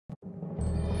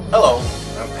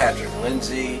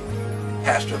Lindsay,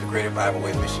 pastor of the Greater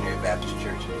Bibleway Missionary Baptist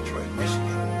Church in Detroit,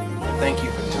 Michigan. And thank you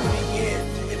for tuning in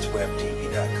to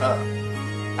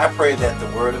ItsWebTV.com. I pray that the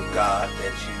Word of God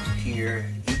that you hear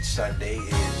each Sunday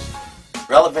is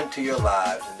relevant to your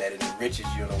lives and that it enriches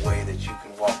you in a way that you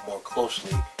can walk more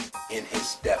closely in His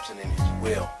steps and in His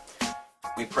will.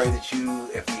 We pray that you,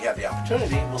 if we have the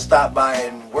opportunity, will stop by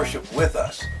and worship with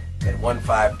us at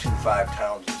 1525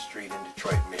 Townsend Street in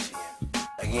Detroit, Michigan.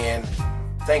 Again,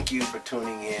 thank you for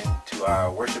tuning in to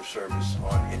our worship service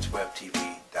on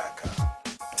ItsWebTV.com.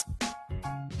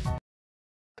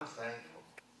 I'm thankful.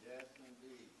 Yes,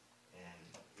 indeed. And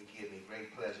it gives me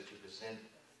great pleasure to present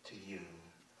to you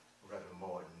Reverend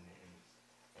Morton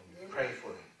and pray for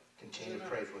him. Continue to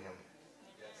pray for him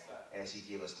as he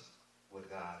gives us what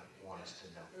God wants us to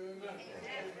know. Thank you.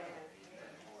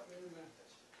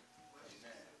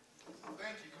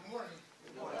 Thank you. Good morning.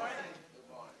 Good morning. I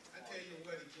tell you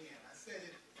what again. I said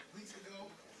it weeks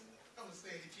ago. I'm going to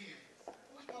say it again. I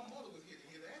wish my mother was here to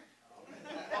hear that.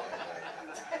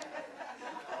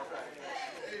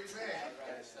 Amen.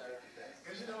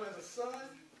 Because you know, as a son,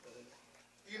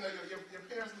 you know, your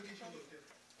parents look at you a little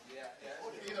different.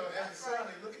 You know, as a son,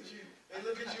 they look at you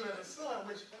as a son,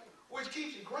 which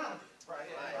keeps you grounded.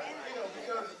 You know,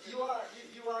 because you are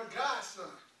God's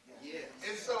son. Yeah.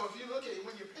 And so if you look at it,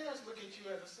 when your parents look at you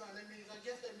as a son, I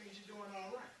guess that means you're doing all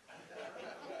right.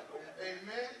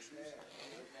 Amen.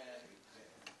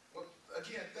 Well,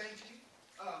 again, thank you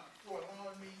for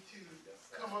allowing me to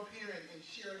come up here and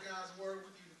share God's word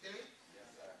with you today.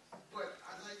 But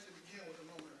I'd like to begin with a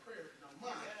moment of prayer, if you don't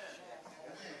mind.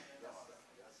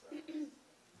 Amen.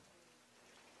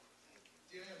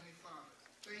 Dear Heavenly Father,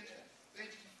 thank you.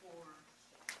 Thank you for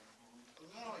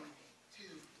allowing me to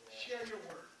share your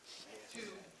word.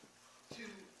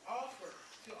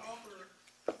 To offer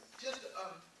just a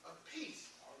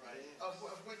piece of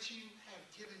what you have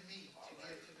given me to give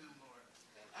to them, Lord.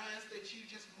 I ask that you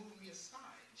just move me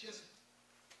aside. Just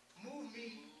move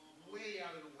me way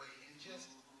out of the way and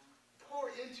just pour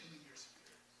into me your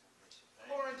spirit.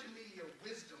 Pour into me your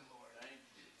wisdom, Lord,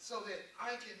 so that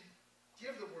I can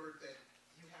give the word that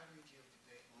you have me give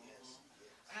today.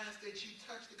 I ask that you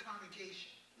touch the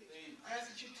congregation. I ask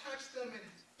that you touch them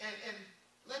and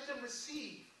let them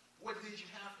receive what it is you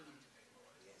have for them today, Lord.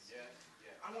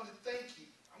 I want to thank you.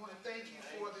 I want to thank you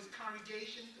for this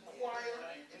congregation, the choir,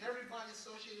 and everybody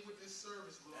associated with this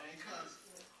service, Lord, because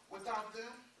without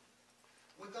them,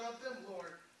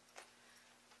 Lord,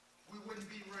 we wouldn't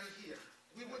be right here.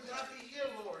 We would not be here,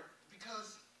 Lord,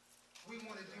 because we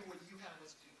want to do what you have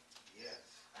us do.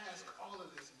 I ask all of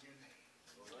this in your name.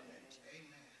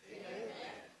 Amen.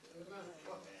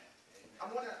 Well,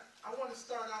 I want to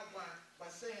start out by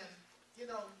saying, you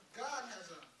know, God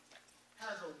has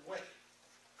a way.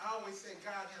 I always say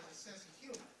God has a sense of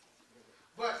humor.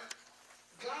 But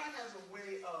God has a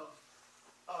way of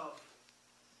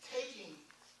taking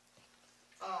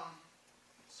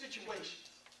situations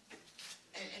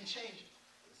and changing.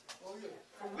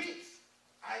 For weeks,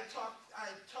 I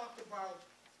talked about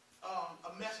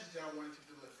a message that I wanted to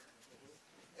deliver.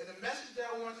 And the message that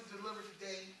I wanted to deliver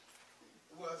today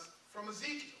was from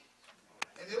Ezekiel.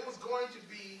 And it was going to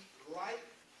be light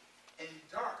and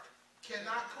dark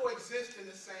cannot coexist in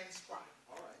the same spot.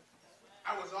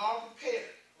 I was all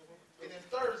prepared. And then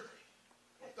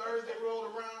when Thursday rolled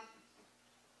around,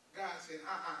 God said,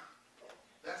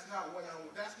 that's not what I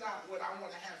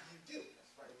want to have you do.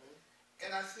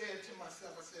 And I said to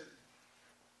myself,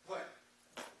 but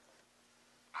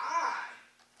I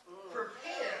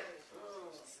prepared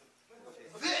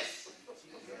this.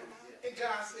 And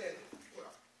God said, well,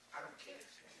 I don't care.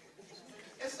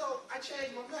 And so I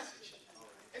changed my message.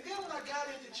 And then when I got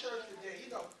into church today, you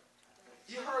know,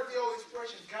 you heard the old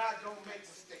expression, God don't make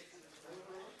mistakes.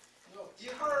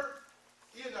 You heard,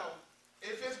 you know,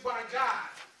 if it's by God,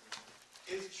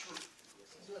 it's true.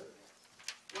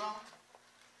 Well,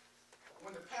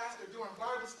 when the pastor, during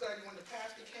Bible study, when the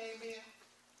pastor came in,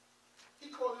 he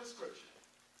quoted a scripture.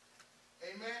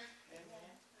 Amen?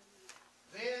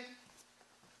 Then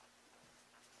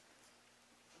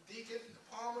Deacon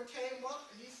Palmer came up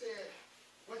and he said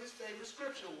what his favorite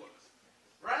scripture was.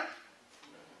 Right?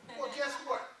 Well, guess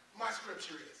what my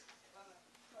scripture is?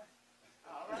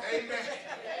 Amen.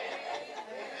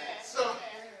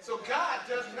 So God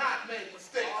does not make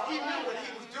mistakes. He knew what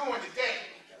he was doing today.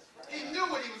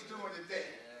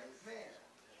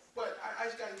 But I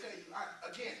just got to tell you,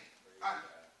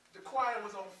 the choir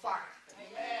was on fire.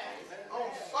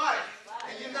 On fire.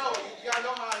 And you know, y'all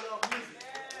know how I love music.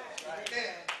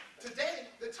 And today,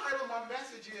 the title of my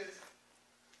message is,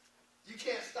 You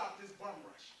Can't Stop This Bum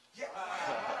Rush.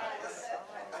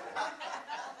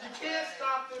 You can't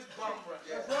this bum rush.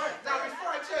 Now,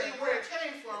 before I tell you where it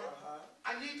came from,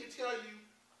 I need to tell you,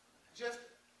 just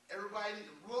everybody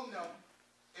will know,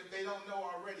 if they don't know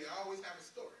already. I always have a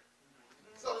story.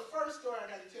 So the first story I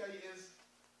got to tell you is,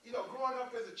 growing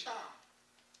up as a child,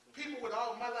 people would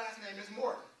always, my last name is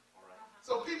Morton.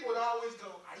 So people would always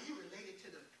go, are you related to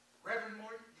the Reverend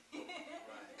Morton?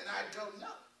 And I'd go,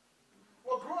 no.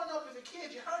 Well, growing up as a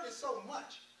kid, you heard it so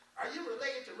much. Are you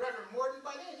related to Reverend Morton?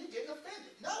 By then, you're getting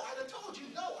offended. No, I'd have told you,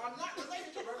 no, I'm not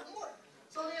related to Reverend Morton.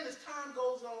 So then as time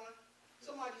goes on,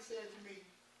 somebody said to me,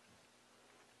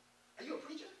 are you a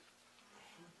preacher?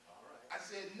 I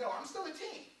said, no, I'm still a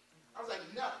teen. I was like,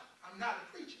 no, I'm not a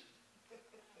preacher.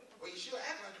 Well, you sure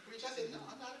act like a preacher. I said, no,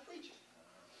 I'm not a preacher.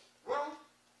 Well,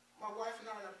 my wife and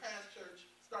I at our past church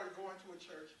started going to a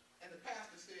church, and the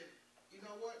pastor said, you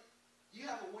know what? You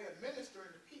have a way of ministering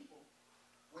to people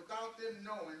without them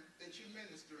knowing that you're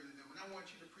ministering to them, and I want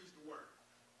you to preach the word.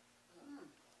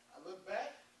 I looked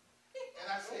back, and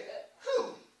I said,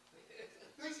 who?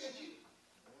 And they said, you.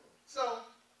 So,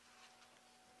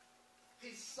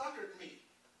 he suckered me,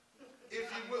 if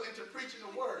you will, into preaching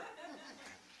the word.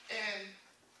 And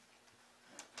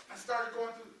I started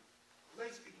going through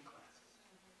lay speaking classes.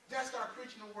 Then I started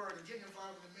preaching the word and getting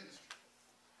involved in the ministry.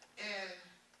 And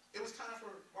it was time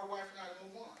for my wife and I to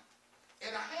move on.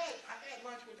 And I had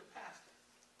lunch with the pastor.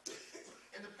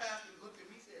 And the pastor looked at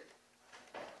me and said,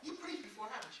 you preached before,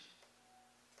 haven't you?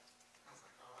 I was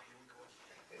like, oh, here we go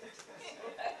again.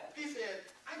 He said,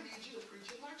 I need you to preach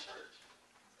in my church.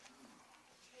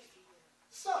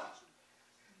 So,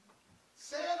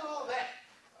 saying all that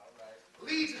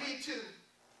leads me to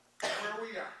where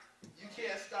we are. You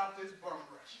can't stop this bum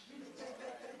rush.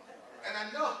 And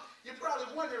I know you're probably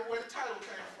wondering where the title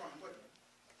came from, but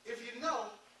if you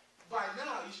know, by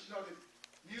now you should know that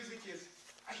music is,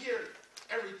 I hear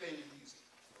everything in music,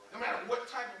 no matter what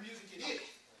type of music it is.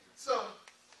 So,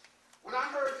 when I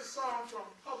heard this song from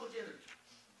Public Enemy,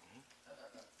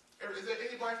 is there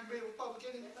anybody familiar with Public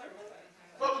Enemy?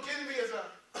 Public Enemy is a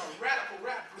radical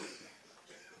rap group.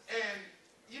 And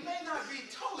you may not be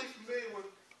totally familiar with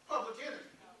Public Enemy,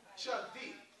 Chuck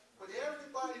D, but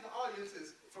everybody in the audience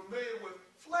is familiar with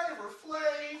Flavor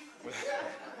Flav.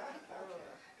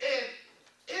 And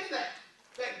in that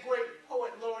great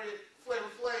poet laureate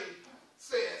Flavor Flav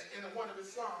says in one of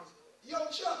his songs, yo,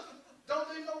 Chuck, don't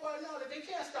leave nobody out that they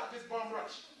can't stop this bum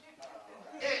rush.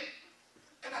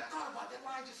 And I thought about that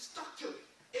line, just stuck to it.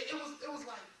 It was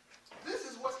like, this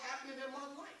is what's happening in my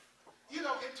life.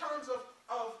 In terms of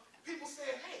people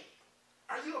saying, hey,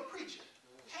 are you a preacher?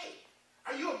 Hey,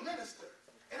 are you a minister?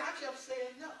 And I kept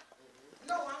saying, no.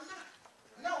 No, I'm not.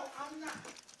 No, I'm not.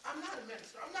 I'm not a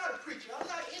minister. I'm not a preacher. I'm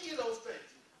not any of those things.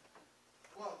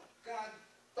 Well, God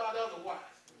thought otherwise.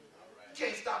 You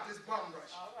can't stop this bum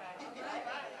rush.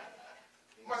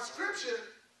 My scripture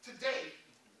today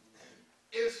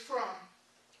is from,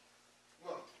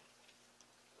 well,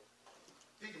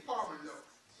 Deacon Palmer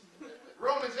knows.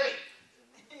 Romans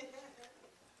 8,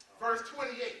 verse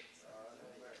 28.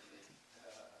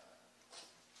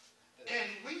 And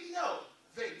we know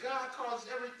that God causes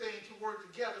everything to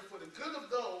work together for the good of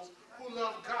those who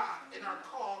love God and are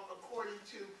called according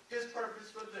to his purpose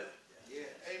for them. Yeah.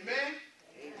 Amen?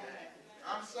 Amen.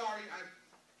 I'm sorry, I'm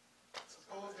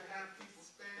supposed to have people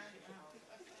stand.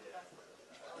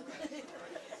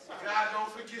 God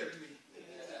don't forgive me.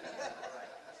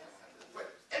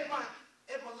 But at my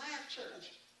last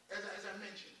church, as I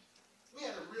mentioned, we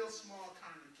had a real small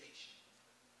congregation.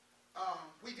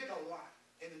 We did a lot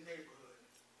in the neighborhood.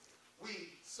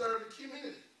 We served the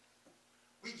community.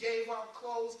 We gave out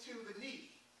clothes to the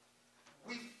needy.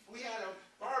 We had a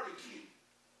barbecue.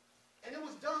 And it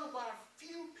was done by a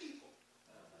few people.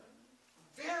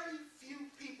 Very few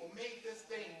people made this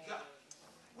thing go.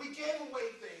 We gave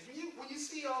away things. When you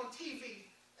see on TV,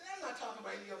 and I'm not talking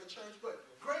about any other church, but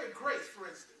Greater Grace, for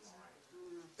instance,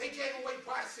 they gave away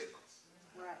bicycles.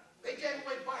 Right. They gave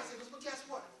away bicycles, but guess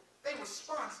what? They were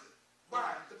sponsored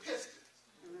by the Pistons.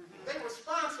 They were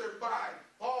sponsored by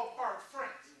Ballpark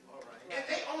Franks. Right. And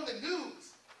they own the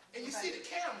news. And you see the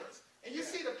cameras. And you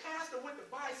see the pastor with the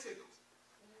bicycles.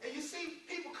 And you see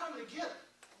people coming together.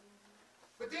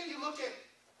 But then you look at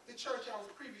the church I was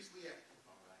previously at.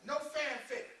 No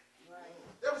fanfare. Right.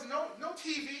 There was no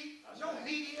TV, no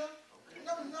media,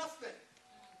 no nothing.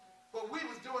 But we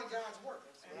was doing God's work.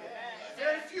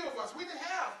 Very few of us. We didn't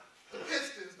have the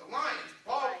Pistons, the Lions,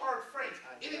 Ballpark Franks,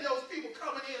 any of those people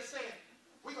coming in saying,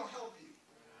 we're going to help you.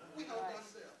 We helped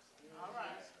ourselves. All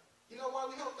right. You know why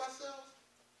we helped ourselves?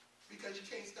 Because you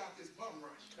can't stop this bum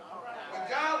rush. All right. When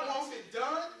God wants it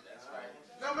done,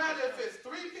 no matter if it's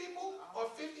 3 people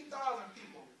or 50,000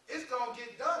 people, it's going going to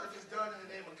get done if it's done in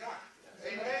the name of God.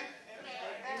 Amen?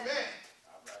 Amen.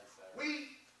 We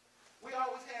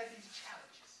always have these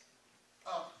challenges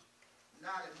of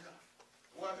not enough.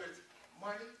 Whether it's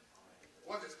money,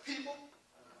 whether it's people,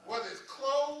 whether it's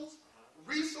clothes,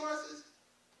 resources,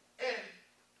 and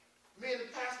me and the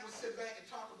pastor would sit back and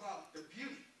talk about the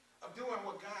beauty of doing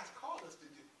what God's called us to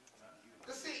do.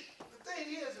 Because see, the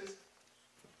thing is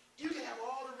you can have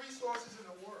all the resources in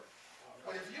the world,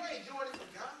 but if you ain't doing it for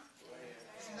God,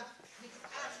 it's nothing. It's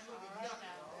absolutely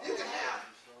nothing. You can have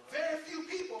very few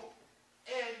people,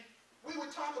 and we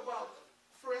would talk about,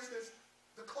 for instance,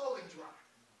 the clothing drive.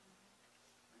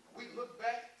 We'd look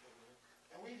back,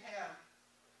 and we'd have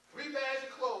 3 bags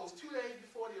of clothes 2 days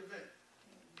before the event.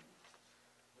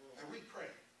 And we'd pray.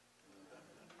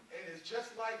 And it's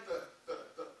just like the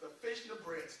fish and the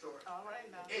bread story. All right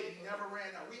now. It never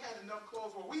ran out. We had enough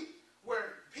clothes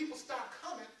where people stopped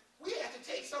coming. We had to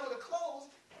take some of the clothes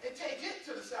and take it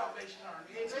to the Salvation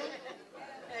Army. Amen?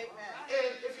 Amen.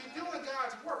 And if you're doing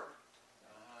God's work,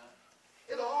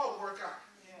 it'll all work out.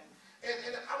 Yeah.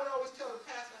 And I would always tell the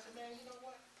pastor, I said, man, you know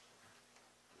what?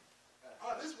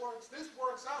 This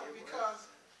works out because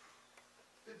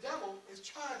the devil is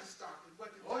trying to stop it,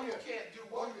 but the devil can't do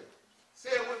what?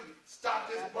 Say it with me. Stop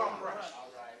this bum rush.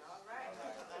 All right.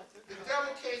 The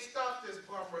devil can't stop this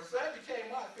bum rush. So that became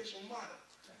my official motto.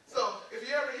 So if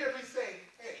you ever hear me say,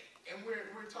 hey, and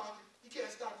we're talking, you can't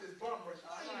stop this bum rush,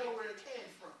 I don't know where it came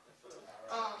from.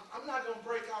 I'm not going to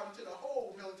break out into the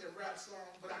whole military rap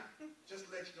song, but I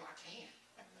just let you know I can.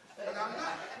 But I'm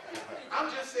not. I'm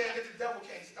just saying that the devil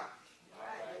can't stop me.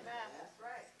 Amen. That's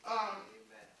right.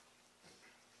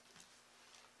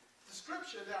 The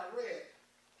scripture that I read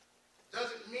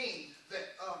doesn't mean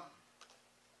that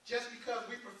just because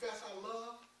we profess our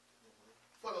love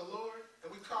for the Lord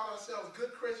and we call ourselves good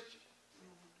Christians,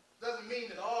 doesn't mean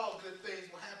that all good things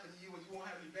will happen to you and you won't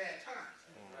have any bad times.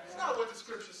 It's not what the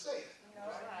scripture says.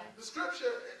 The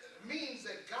scripture means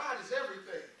that God is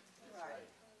everything. Right.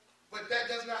 But that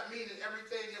does not mean that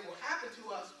everything that will happen to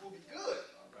us will be good.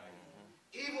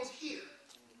 Evil's here,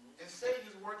 and Satan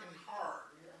is working hard.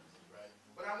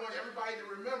 But I want everybody to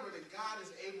remember that God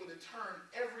is able to turn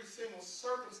every single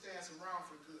circumstance around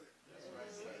for good.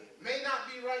 May not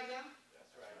be right now,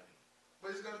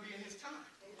 but it's going to be in his time.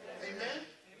 Amen?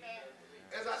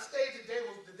 As I stated,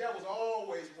 the devil's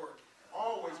always working,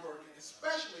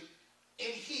 especially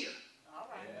in here.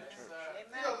 All right.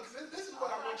 You know, because this is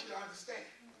what I want you to understand.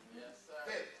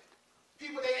 That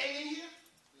people that ain't in here,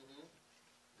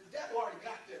 the devil already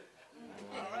got them.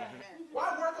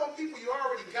 Why work on people you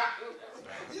already got?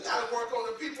 You got to work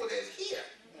on the people that's here.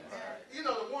 You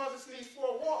know, the ones that's in these 4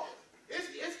 walls. That's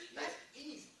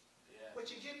easy. But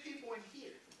you get people in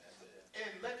here and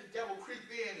let the devil creep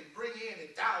in and bring in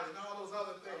and doubt and all those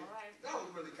other things. Now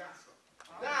we really got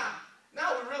something.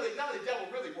 Now the devil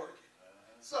really working.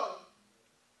 So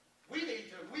we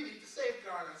need to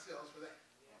safeguard ourselves for that.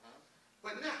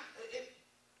 But now,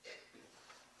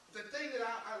 the thing that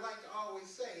I like to always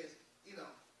say is, you know,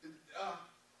 the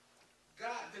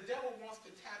devil wants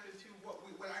to tap into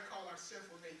what I call our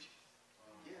sinful nature.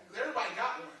 Because everybody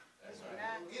got one.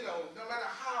 You know, no matter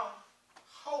how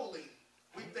holy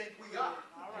we think we are,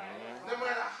 no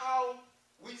matter how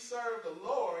we serve the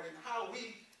Lord and how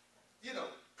we, you know,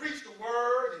 preach the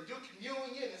word and do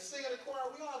communion and sing in the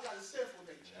choir, we all got a sinful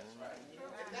nature.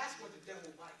 And that's what the devil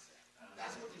bites at.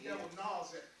 That's what the devil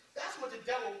gnaws at. That's what the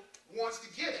devil wants to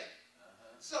get at.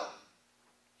 So,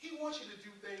 he wants you to do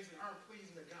things that aren't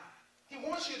pleasing to God. He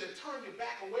wants you to turn your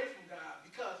back away from God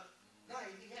because now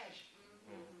he has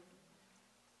you.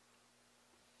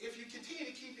 If you continue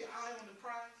to keep your eye on the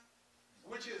prize,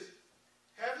 which is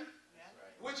heaven,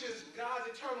 which is God's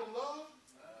eternal love,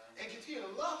 and continue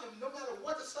to love him no matter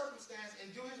what the circumstance and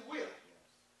do his will.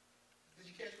 Did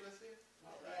you catch what I said?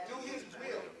 Do his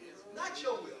will, not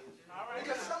your will.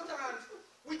 Because sometimes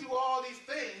we do all these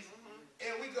things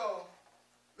and we go,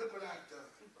 look what I've done.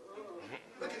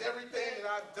 Look at everything that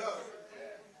I've done.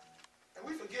 And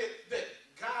we forget that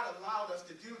God allowed us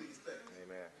to do these things.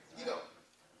 Amen. You know,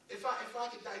 if I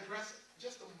could digress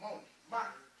just a moment.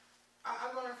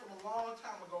 I learned from a long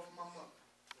time ago from my mother.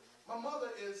 My mother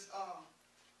is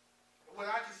what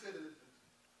I consider,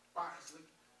 biasly,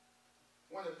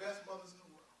 one of the best mothers in the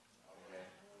world.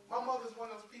 My mother's one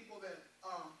of those people that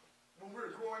when we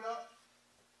were growing up,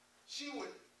 she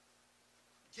would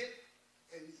get,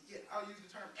 and yeah, I'll use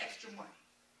the term extra money.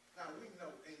 Now, we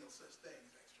know ain't no such thing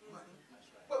as extra money.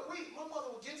 But my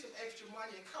mother would get some extra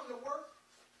money and come to work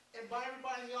and buy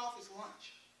everybody in the office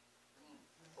lunch.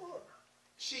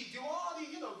 She'd do all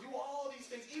these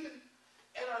things. Even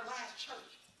at our last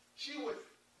church, she would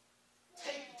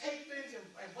take things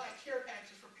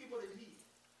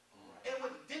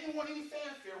any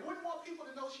fanfare. Wouldn't want people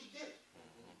to know she did it.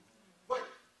 But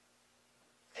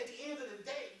at the end of the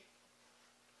day,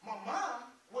 my mom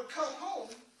would come home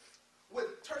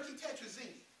with turkey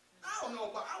tetrazzini. I don't know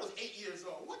about, I was 8 years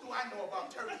old. What do I know about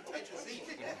turkey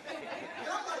tetrazzini? And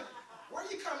I'm like, where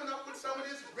are you coming up with some of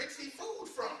this ritzy food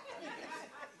from?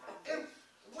 And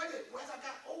as I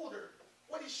got older,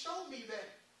 what it showed me that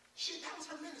that was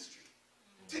her ministry,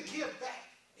 to give back.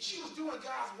 And she was doing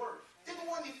God's work. Didn't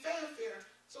want any fanfare.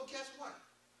 So guess what?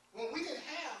 When we didn't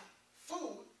have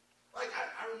food, like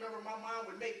I remember my mom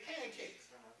would make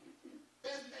pancakes.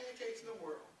 Best pancakes in the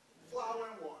world. Flour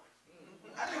and water.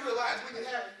 I didn't realize we didn't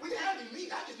have any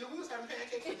meat. I just knew we was having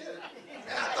pancakes for dinner.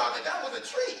 And I thought that was a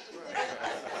treat.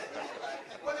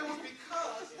 But it was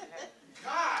because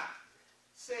God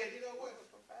said, you know what?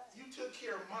 You took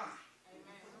care of mine.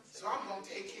 So I'm going to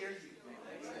take care of you.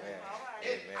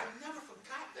 And I never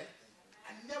forgot that.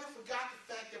 I never forgot the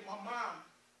fact that my mom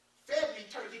fed me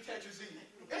turkey tetrazzini.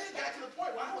 And it got to the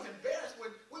point where I was embarrassed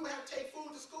when we would have to take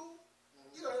food to school.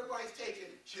 You know, everybody's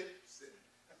taking chips and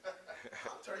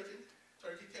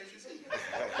turkey tetrazzini.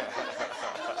 And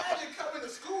imagine coming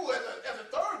to school as a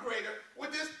third grader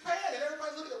with this pan and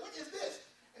everybody's looking at, what is this?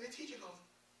 And the teacher goes,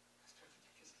 that's turkey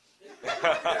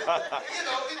tetrazzini. You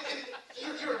know,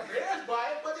 you're embarrassed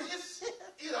by it, but it's just,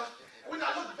 you know, when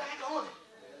I look back on it,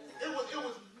 it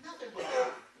was nothing but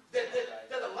God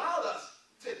that allowed us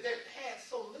that had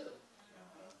so little,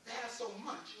 to have so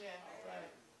much.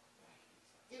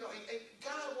 You know, and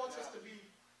God wants us to be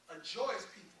a joyous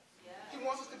people. He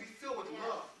wants us to be filled with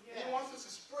love. He wants us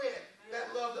to spread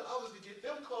that love to others, to get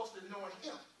them close to knowing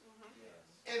Him.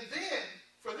 And then,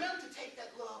 for them to take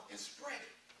that love and spread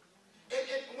it.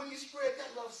 And when you spread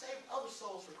that love, save other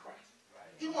souls for Christ.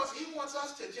 He wants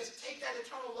us to just take that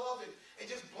eternal love and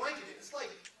just blanket it. It's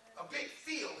like a big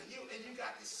field, and you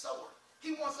got this sower.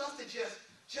 He wants us to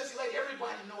just let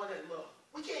everybody know that love.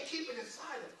 We can't keep it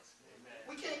inside of us.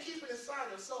 We can't keep it inside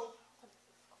of us. So,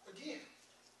 again,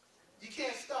 you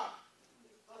can't stop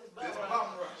this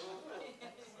bum rush.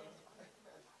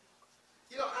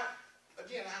 You know, I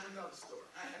have another story.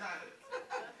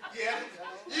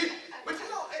 But you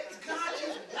know, God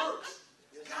just works.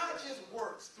 God just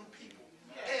works through people.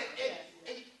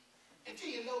 And until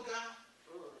you know God,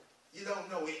 you don't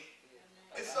know it.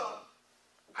 And so,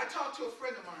 I talked to a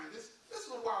friend of mine. This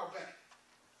was a while back.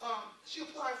 She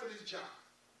applied for this job.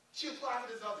 She applied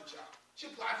for this other job. She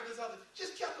applied for this other.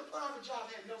 Just kept applying for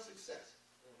jobs, had no success.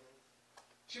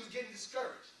 She was getting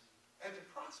discouraged at the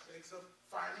prospects of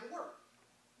finding work.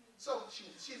 So she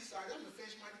decided, I'm going to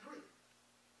finish my degree.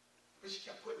 But she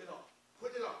kept putting it off,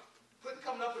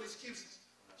 coming up with excuses.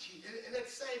 And at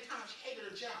the same time, she hated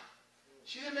her job.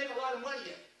 She didn't make a lot of money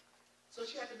yet. So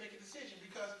she had to make a decision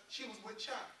because she was with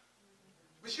child.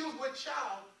 But she was with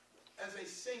child as a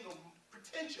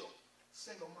potential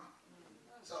single mom.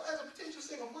 So as a potential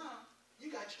single mom,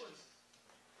 you got choices.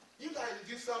 You got to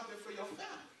do something for your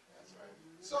family. That's right.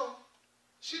 So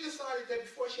she decided that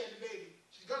before she had the baby,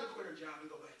 she's going to quit her job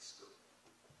and go back to school.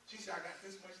 She said, I got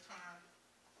this much time.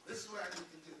 This is what I need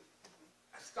to do.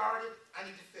 I started, I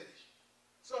need to finish.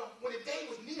 So when the day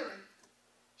was nearing,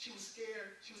 she was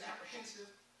scared, she was apprehensive,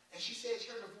 and she said she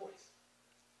heard a voice.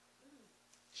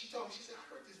 She told me, she said, I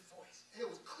heard this voice, and it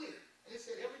was clear. And it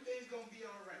said, everything's going to be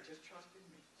all right, just trust in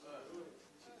me.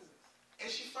 And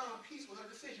she found peace with her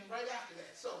decision right after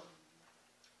that. So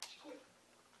she quit.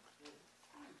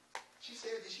 She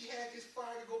said that she had this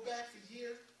fire to go back for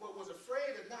years, but was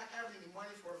afraid of not having any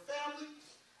money for her family.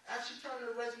 After she turned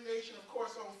her resignation, of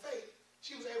course, on faith,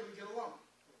 she was able to get a loan.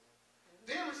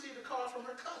 Then received a call from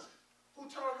her cousin, who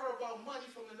told her about money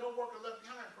from the No Worker Left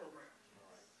Behind program.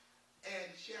 And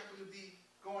she happened to be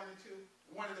going into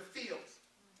one of the fields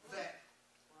that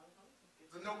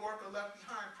the No Worker Left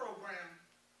Behind program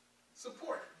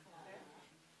supported.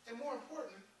 And more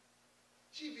importantly,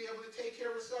 she'd be able to take care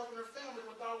of herself and her family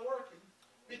without working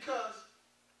because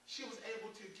she was able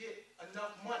to get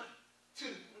enough money to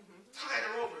tide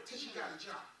her over till she got a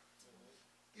job.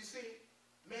 You see,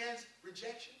 man's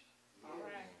rejection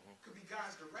could be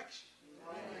God's direction.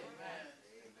 Amen.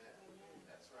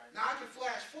 That's right. Now I can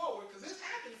flash forward because this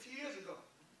happened a few years ago.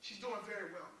 She's doing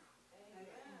very well now.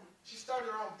 She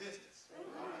started her own business.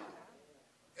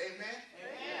 Amen.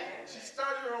 She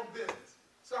started her own business.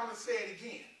 So I'm going to say it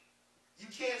again. You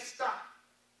can't stop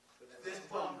this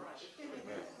bum rush.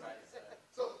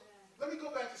 So let me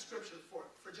go back to Scripture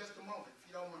for just a moment, if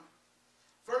you don't mind.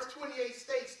 Verse 28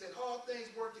 states that all things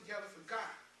work together for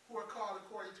God, who are called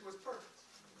according to His purpose.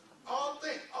 All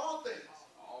things.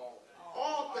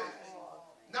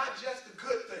 Not just the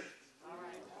good things.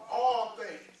 All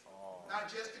things. Not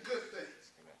just the good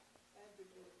things.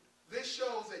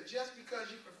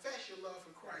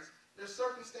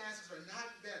 circumstances are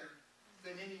not better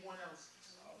than anyone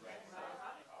else's. All right.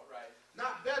 All right.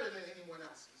 Not better than anyone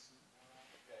else's.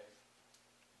 Okay.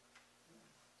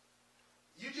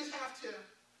 You just have to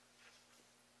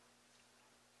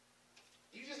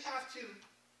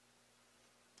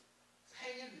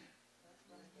hang in there.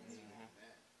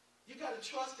 You got to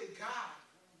trust that God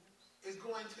is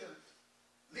going to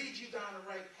lead you down the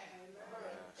right path.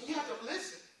 And you have to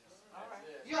listen.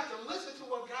 You have to listen to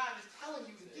what God is telling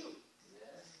you to do.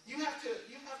 You have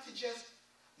to just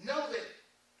know that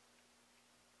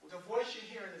the voice you're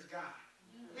hearing is God.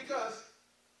 Because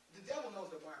the devil knows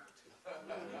the Bible too.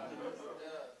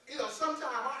 You know, sometimes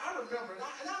I remember,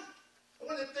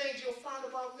 one of the things you'll find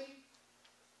about me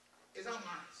is I'm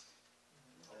honest.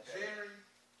 Very,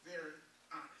 very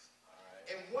honest.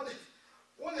 And one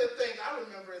of the things I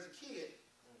remember as a kid,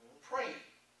 praying.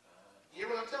 You hear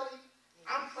what I'm telling you?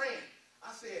 I'm praying.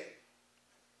 I said,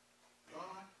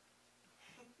 God,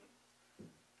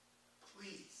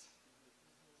 please,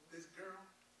 this girl,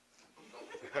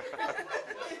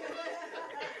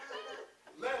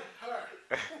 let her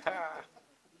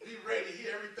be ready to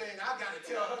hear everything I got to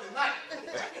tell her tonight.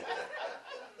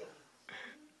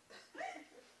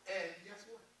 And guess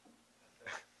what?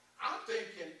 I'm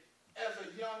thinking, as a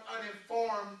young,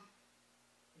 uninformed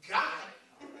guy,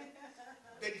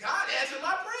 that God answered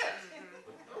my prayers.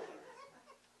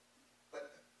 But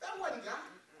that wasn't God.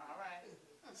 All right.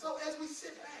 So as we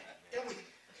sit back, and we,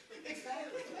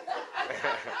 exactly.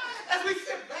 As we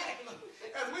sit back,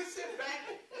 and we sit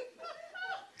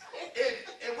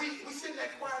in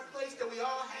that quiet place that we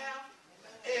all have,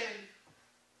 and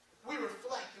we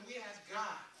reflect, and we ask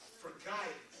God for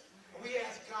guidance, and we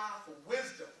ask God for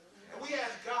wisdom, and we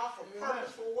ask God for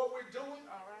purpose for what we're doing.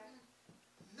 All right.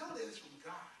 Know that it's from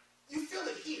God. You feel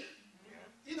it here.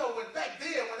 You know, when back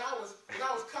then, when I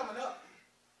was coming up,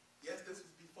 yes, this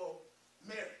was before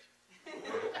marriage.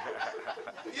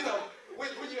 You know, when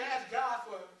you ask God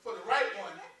for the right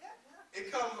one,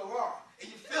 it comes along, and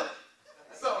you feel it.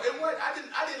 So it was, I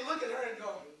didn't look at her and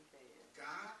go,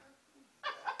 God,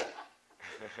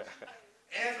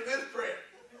 answer this prayer.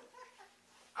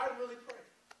 I really prayed.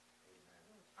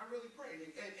 I really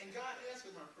prayed, and God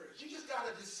answered my prayers. You just got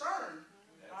to discern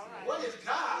what is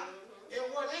God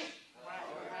and what ain't.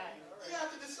 You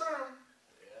have to discern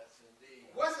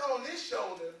what's on this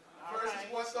shoulder versus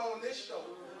what's on this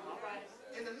shoulder.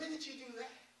 And the minute you do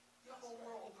that, your whole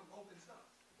world opens up.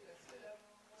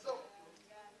 So,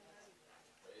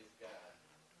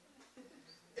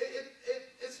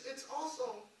 it's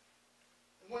also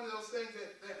one of those things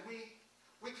that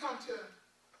we come to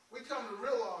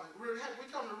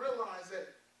realize that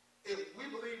if we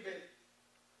believe that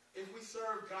if we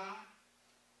serve God,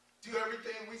 do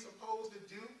everything we're supposed to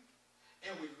do,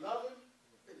 and we love Him,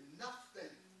 then nothing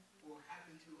will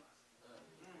happen to us.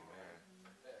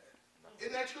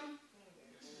 Isn't that true?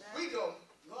 We go,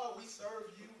 Lord, we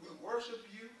serve you, we worship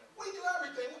you, we do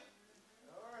everything.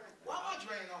 Why my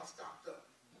drain all stopped up?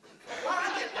 Why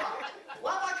I get robbed?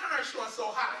 Why my car insurance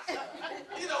so high?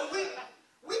 You know, we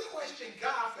question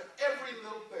God for every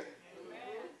little thing.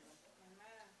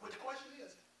 But the question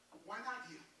is, why not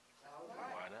you?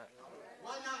 Why not?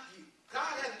 Why not you?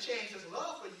 God hasn't changed His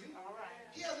love for you.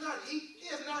 He has not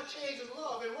changed His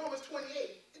love. In Romans 28,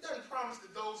 it doesn't promise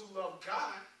that those who love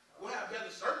God will have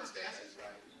better circumstances.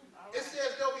 It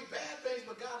says there'll be bad things,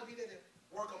 but God will be there to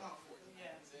work them out for you.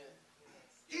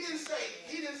 He didn't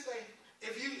say,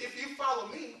 if you follow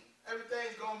me,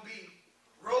 everything's going to be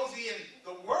rosy in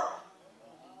the world.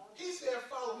 He said,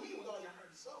 follow me with all your heart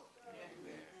and soul.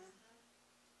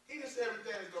 He didn't say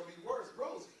everything is going to be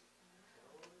rosy.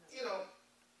 You know,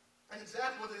 an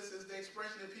example of this is the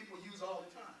expression that people use all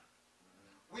the time.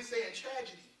 We say in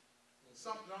tragedy,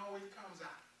 something always comes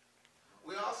out.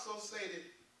 We also say that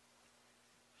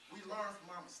we learn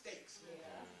from our mistakes.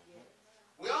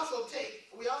 We also say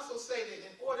that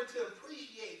in order to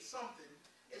appreciate something,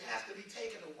 it has to be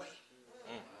taken away.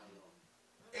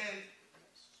 And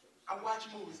I watch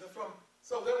movies.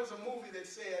 So there was a movie that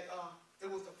said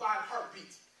it was the 5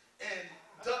 heartbeats. And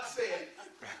Duck said,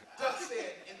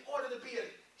 in order to be a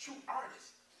true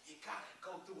artist, you gotta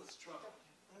go through a struggle.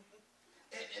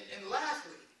 And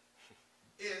lastly,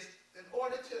 is in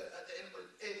order to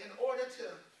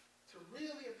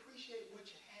really appreciate what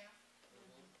you have,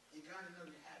 you gotta know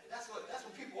you have it. That's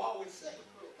what people always say.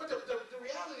 But the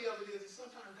reality of it is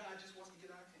sometimes God just wants to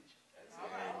get our attention.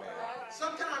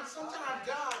 Sometimes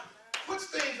God puts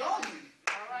things on you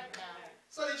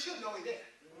so that you know He's there.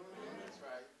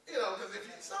 You know, because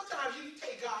sometimes you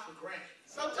take God for granted.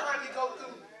 Sometimes you go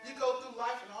through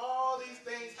life and all these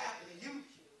things happen, and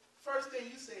first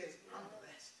thing you say is, I'm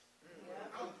blessed.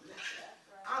 I'm blessed.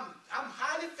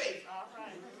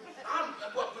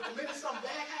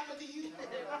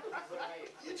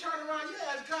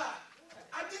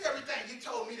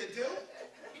 told me to do.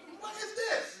 What is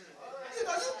this? You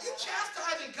know, you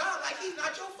chastising God like he's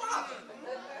not your father.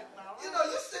 You know,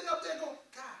 you're sitting up there going,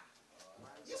 God,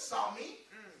 you saw me.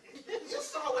 You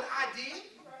saw what I did.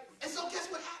 And so guess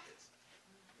what happens?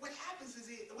 What happens is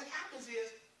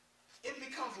it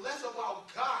becomes less about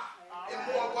God and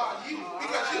more about you.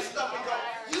 Because you stop and go,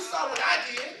 you saw what I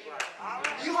did.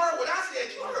 You heard what I said.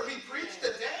 You heard me preach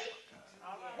today.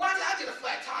 Why did I get a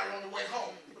flat tire on the way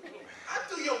home? I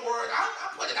threw your word out.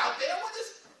 I put it out there.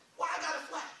 Why I got a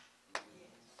flat?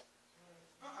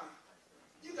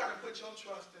 You got to put your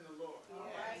trust in the Lord.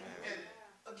 And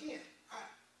again, a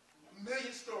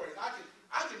million stories. I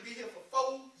could be here for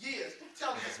 4 years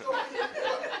telling the story.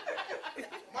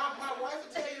 My wife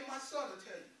will tell you, my son will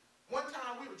tell you. One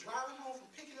time we were driving home from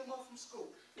picking him up from school.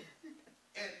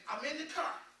 And I'm in the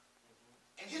car.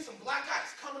 And here's some black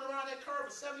ice coming around that curve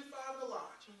at 75 in the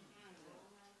lodge.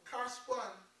 Car spun,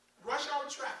 rush hour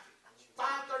traffic,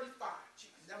 5:35.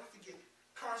 Never forget it.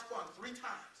 Car spun 3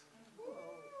 times.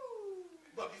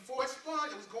 But before it spun,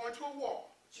 it was going to a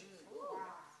wall.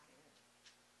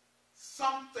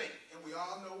 Something, and we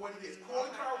all know what it is. Pull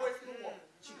the car away from the wall.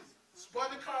 Spun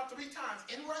the car 3 times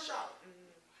in rush hour.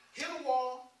 Hit a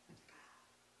wall,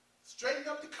 straightened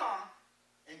up the car,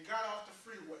 and got off the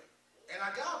freeway. And I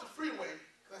got off the freeway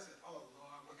because I said, oh,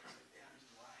 Lord, what kind of damage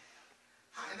do I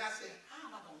have? And I said,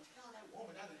 how am I going to tell that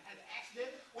woman I had an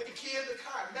accident with the key in the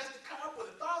car and messed the car up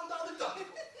with $1,000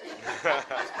 deductible?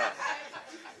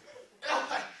 And I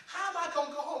was like, how am I going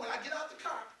to go home? And I get out the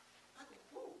car. I go,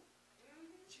 whoa,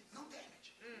 no damage.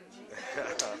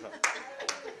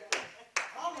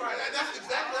 All right, that's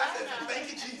exactly what I said. Thank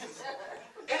you, Jesus.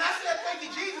 And I said, thank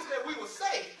you, Jesus, that we were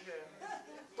safe.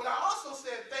 But I also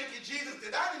said, thank you, Jesus,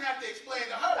 that I didn't have to explain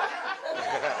to her.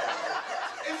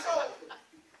 And so,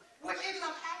 what ended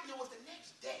up happening was the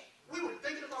next day, we were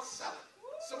thinking about selling.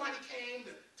 Somebody came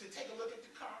to take a look at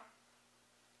the car,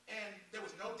 and there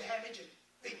was no damage, and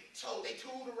they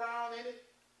tooled around in it,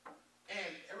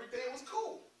 and everything was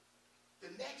cool. The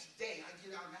next day, I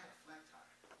get out and I had a flat tire.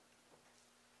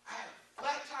 I had a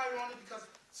flat tire on it because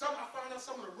I found out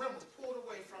some of the rim was pulled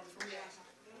away from the accident.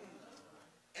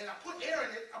 And I put air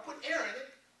in it,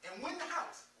 and went in the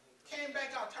house. Came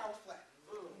back out, tire was flat.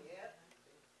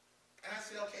 And I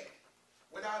said, okay,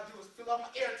 what I'll do is fill up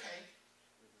my air tank,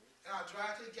 and I'll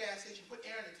drive to the gas station, put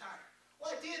air in the tire.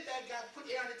 Well, I did that, guy, put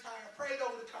air in the tire, prayed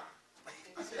over the car.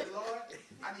 I said, Lord,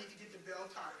 I need to get the Bell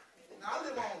tire. Now, I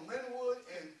live on Linwood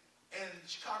and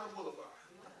Chicago Boulevard.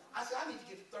 I said, I need to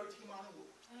get the 13 mile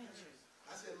wood.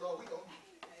 I said, Lord, we go.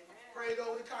 Prayed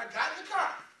over the car, got in the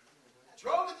car.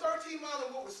 Drove the 13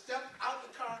 mile wood, stepped out the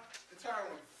car, the tire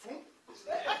went boom.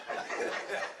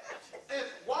 And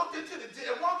walked into a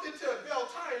Bell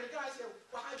tire, and the guy said,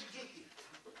 well, how'd you get here?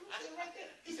 I said, right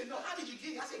there. He said, no, how did you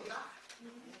get here? I said, God.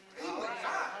 And he went,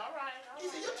 God. He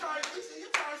said, your tire's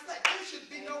flat. There should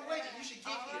be no way that you should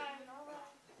get here.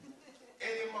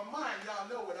 And in my mind, y'all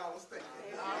know what I was thinking.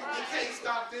 You can't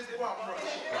stop this bump rush.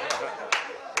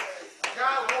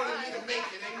 God wanted me to make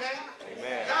it, amen?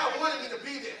 Amen. God wanted me to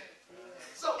be there.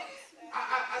 So,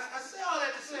 I say all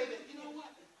that to say that, you know what?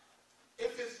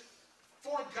 If it's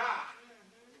for God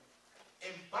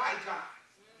and by God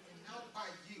and not by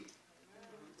you,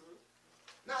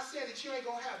 not saying that you ain't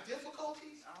going to have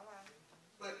difficulties,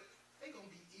 but they're going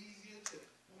to be easier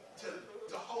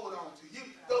to hold on to.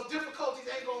 Those difficulties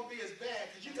ain't going to be as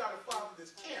bad because you got a father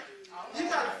that's caring. You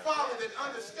got a father that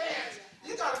understands.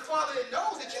 You got a father that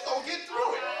knows that you're going to get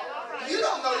through it. You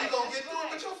don't know you're going to get through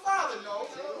it, but your father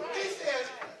knows. He says,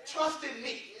 trust in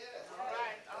me.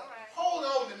 Hold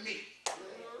on to me.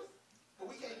 But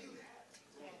we can't do that.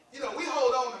 You know, we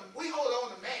hold on to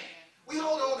man. We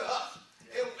hold on to us.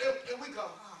 And we go,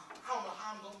 I don't know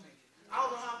how I'm going to make it. I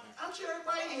don't know how. I'm sure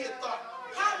everybody in here thought,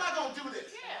 how am I going to do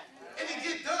this? And then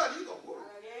get done, you go, whoa.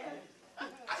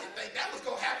 I didn't think that was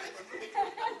going to happen.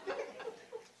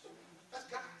 That's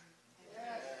God.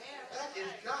 That is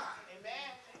God.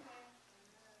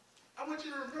 I want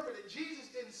you to remember that Jesus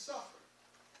didn't suffer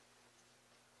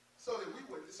so that we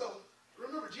wouldn't. So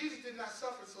remember, Jesus did not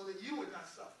suffer so that you would not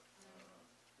suffer.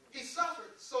 He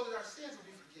suffered so that our sins would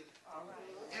be forgiven.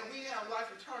 And we have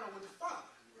life eternal with the Father.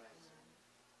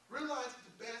 Realize that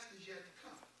the best is yet to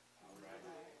come.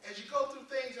 As you go through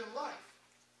things in life,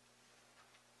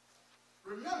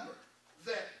 remember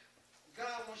that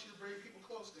God wants you to bring people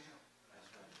close to Him.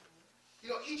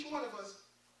 You know, each one of us,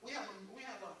 we have a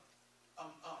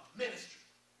ministry,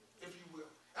 if you will.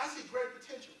 I see great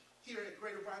potential here at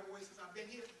Greater Bibleway since I've been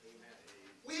here.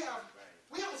 We have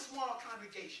a small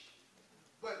congregation,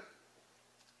 but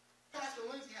Pastor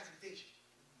Lindsay has a vision.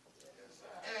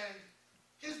 And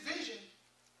his vision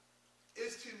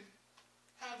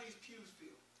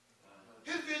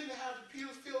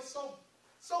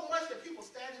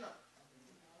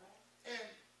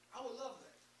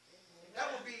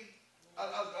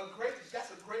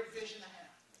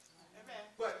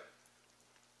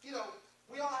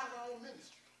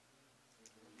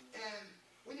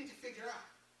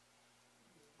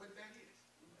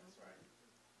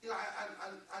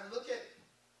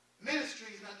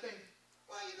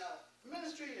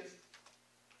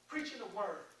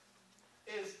word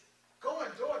is going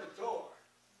door to door.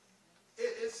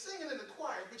 It's singing in the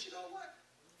choir. But you know what?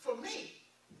 For me,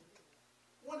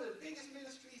 one of the biggest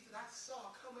ministries that I saw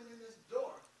coming in this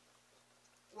door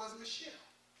was Michelle.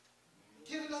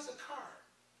 Giving us a card,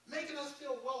 making us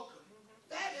feel welcome.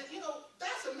 That is,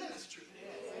 that's a ministry.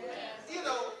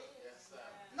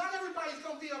 Not everybody's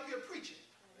going to be up here preaching.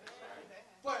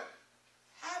 But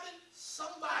having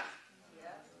somebody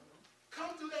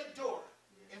come through that door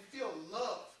and feel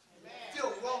loved,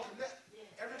 feel welcome.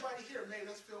 Everybody here made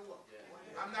us feel welcome.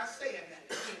 I'm not saying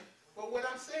that. But what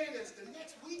I'm saying is the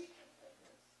next week,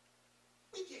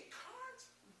 we get cards.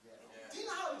 Do you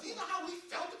know how we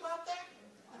felt about that?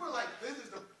 We're like, this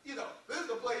is the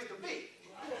place to be.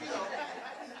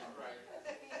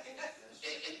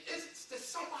 It's that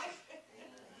somebody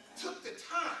took the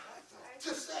time to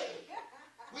say,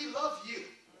 we love you.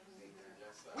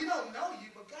 We don't know you,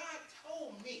 but God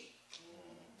told me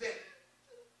that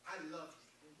I love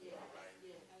you.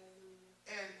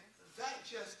 And that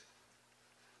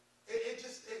it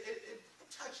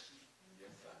touched me.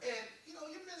 And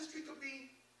your ministry could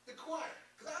be the choir,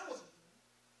 because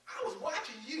I was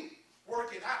watching you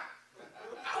work it out.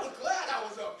 I was glad I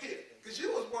was up here, because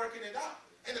you was working it out.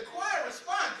 And the choir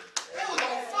responded. They was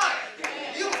on fire.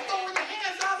 You was throwing your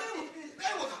hands out.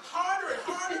 They was harder and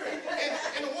harder.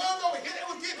 And the ones over here, they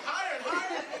was getting higher and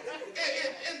higher.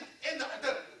 And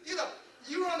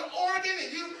you were on the organ, and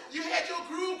you had your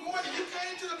groove going, and you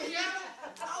came to the piano.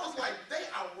 I was like, they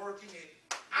are working it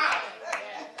out.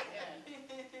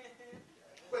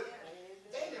 But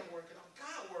they didn't work it out.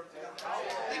 God worked it out.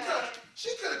 Because she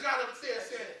could have got up there and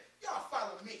said, y'all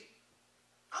follow me.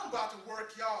 I'm about to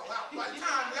work y'all out. By the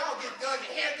time y'all get done,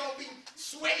 your hair going to be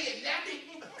sweaty and nappy.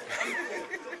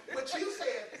 But you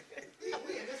said, we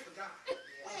in this for God.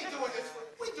 We ain't doing this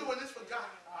we doing this for God.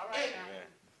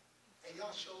 And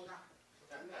y'all showed out.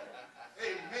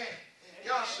 Amen.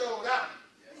 Y'all showed out.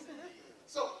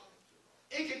 So,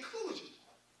 in conclusion,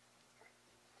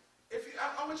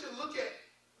 I want you to look at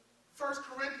 1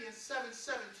 Corinthians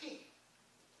 7:17.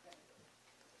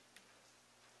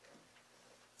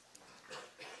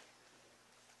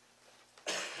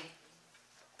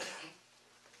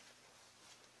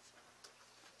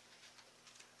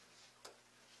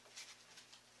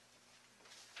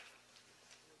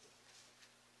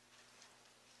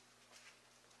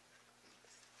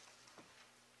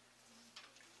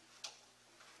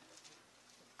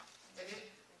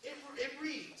 It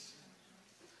reads,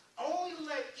 only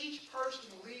let each person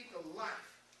lead the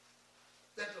life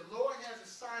that the Lord has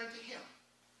assigned to him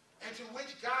and to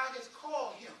which God has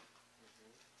called him.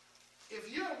 If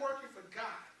you're working for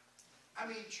God,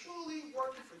 truly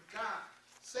working for God,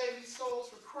 saving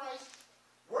souls for Christ,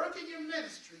 working your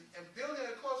ministry and building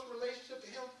a close relationship to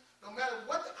him, no matter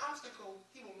what the obstacle,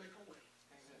 he will make a way.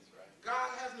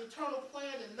 God has an eternal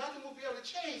plan, and nothing will be able to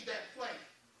change that plan.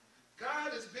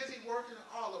 God is busy working in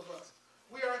all of us.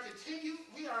 We are a continued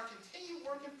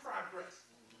work in progress.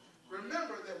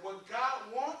 Remember that what God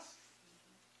wants,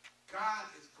 God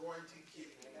is going to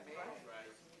give.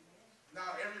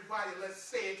 Now everybody, let's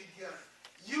say it together.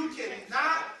 You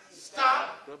cannot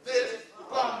stop this